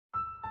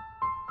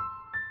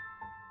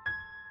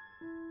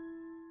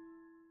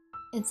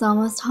It's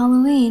almost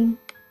Halloween,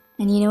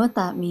 and you know what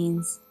that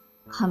means.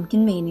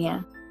 Pumpkin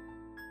mania.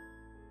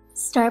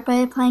 Start by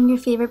applying your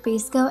favorite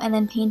base coat and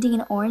then painting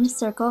an orange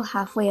circle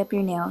halfway up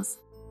your nails.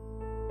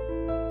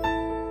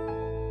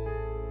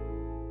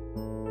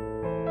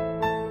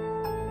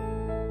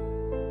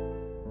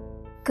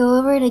 Go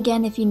over it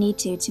again if you need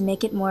to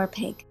make it more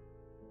opaque.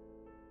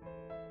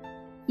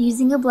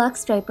 Using a black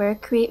striper,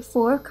 create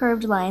 4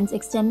 curved lines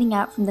extending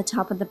out from the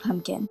top of the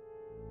pumpkin.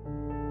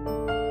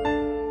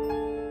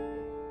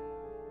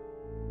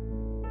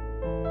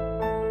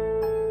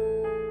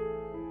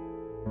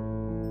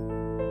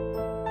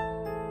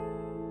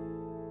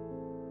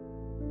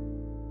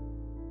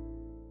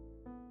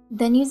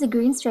 Then use a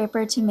green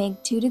striper to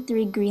make 2 to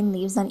 3 green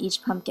leaves on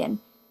each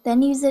pumpkin.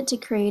 Then use it to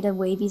create a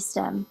wavy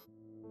stem.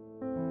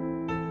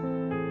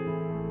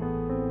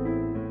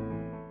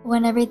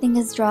 When everything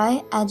is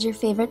dry, add your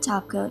favorite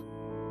top coat.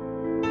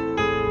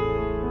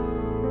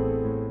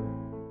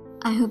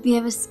 I hope you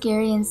have a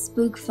scary and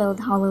spook-filled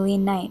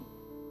Halloween night.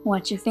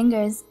 Watch your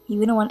fingers. You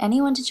wouldn't want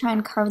anyone to try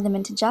and carve them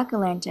into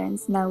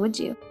jack-o'-lanterns, now would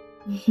you?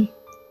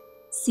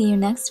 See you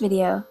next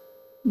video.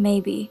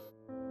 Maybe.